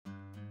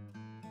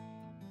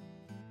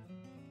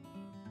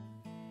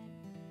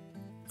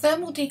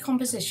Thermal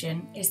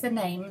decomposition is the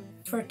name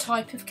for a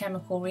type of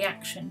chemical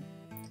reaction.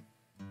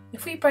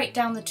 If we break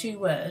down the two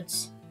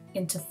words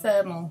into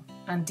thermal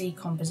and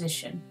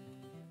decomposition,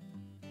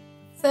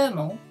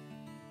 thermal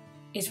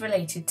is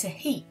related to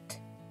heat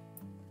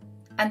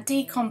and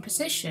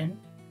decomposition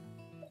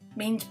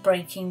means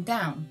breaking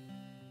down.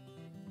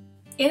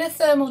 In a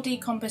thermal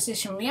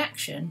decomposition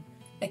reaction,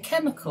 a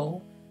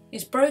chemical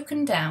is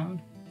broken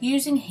down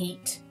using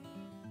heat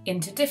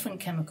into different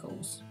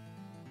chemicals.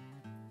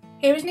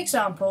 Here is an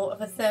example of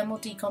a thermal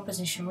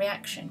decomposition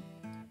reaction.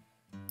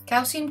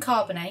 Calcium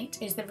carbonate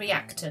is the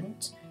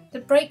reactant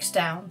that breaks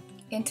down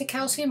into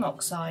calcium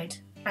oxide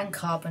and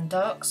carbon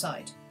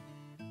dioxide.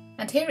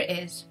 And here it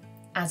is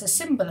as a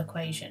symbol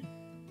equation.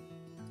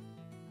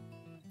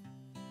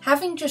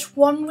 Having just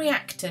one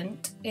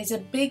reactant is a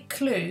big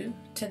clue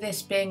to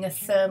this being a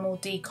thermal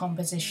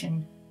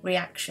decomposition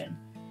reaction,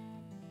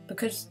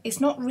 because it's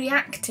not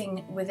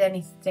reacting with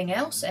anything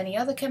else, any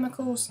other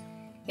chemicals.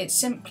 It's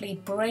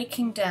simply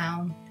breaking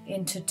down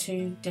into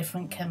two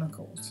different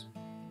chemicals.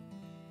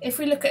 If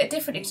we look at a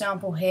different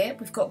example here,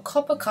 we've got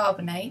copper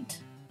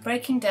carbonate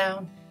breaking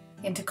down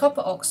into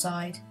copper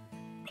oxide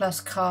plus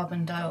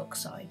carbon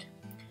dioxide.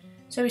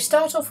 So we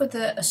start off with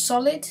a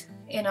solid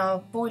in our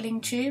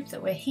boiling tube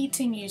that we're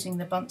heating using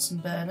the Bunsen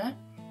burner,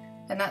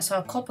 and that's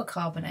our copper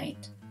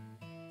carbonate.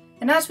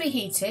 And as we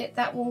heat it,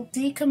 that will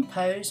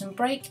decompose and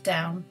break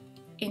down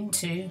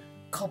into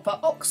copper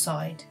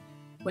oxide,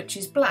 which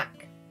is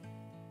black.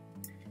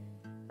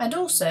 And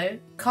also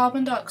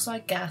carbon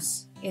dioxide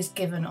gas is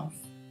given off.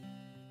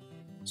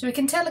 So we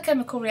can tell a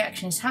chemical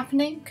reaction is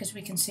happening because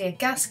we can see a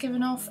gas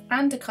given off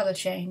and a colour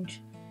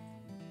change.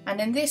 And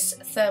in this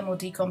thermal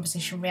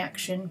decomposition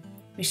reaction,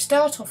 we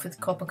start off with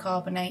copper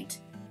carbonate.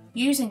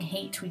 Using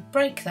heat, we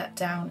break that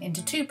down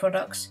into two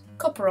products,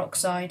 copper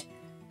oxide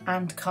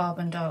and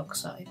carbon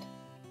dioxide.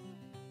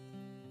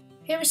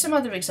 Here are some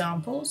other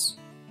examples.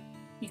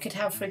 You could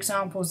have, for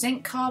example,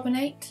 zinc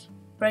carbonate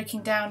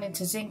breaking down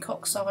into zinc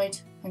oxide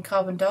and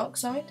carbon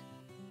dioxide.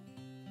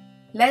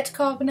 Lead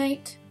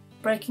carbonate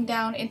breaking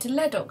down into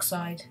lead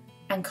oxide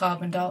and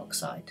carbon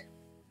dioxide.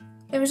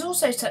 There is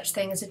also such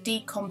thing as a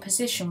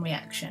decomposition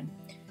reaction,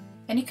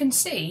 and you can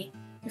see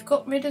we've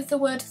got rid of the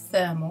word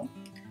thermal,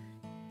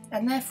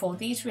 and therefore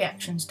these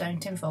reactions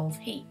don't involve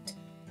heat.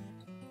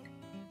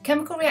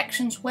 Chemical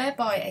reactions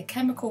whereby a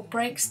chemical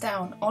breaks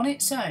down on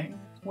its own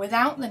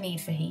without the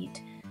need for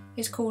heat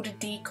is called a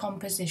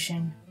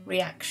decomposition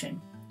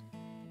reaction.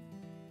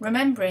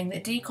 Remembering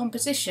that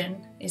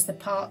decomposition is the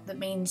part that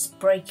means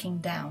breaking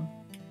down.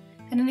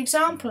 And an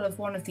example of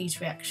one of these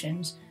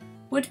reactions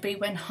would be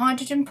when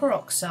hydrogen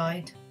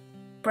peroxide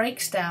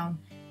breaks down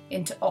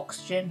into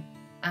oxygen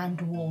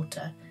and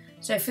water.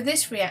 So for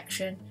this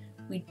reaction,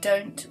 we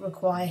don't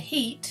require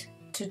heat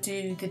to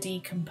do the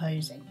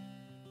decomposing.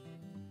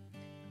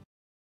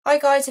 Hi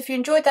guys, if you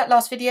enjoyed that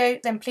last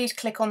video, then please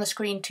click on the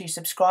screen to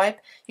subscribe.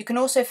 You can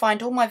also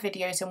find all my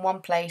videos in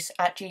one place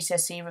at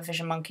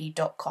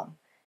GCSERevisionMonkey.com.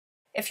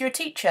 If you're a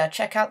teacher,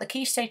 check out the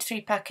Key Stage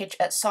 3 package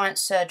at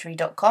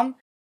sciencesurgery.com.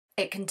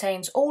 It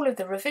contains all of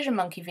the Revision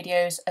Monkey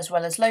videos as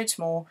well as loads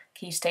more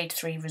Key Stage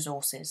 3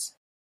 resources.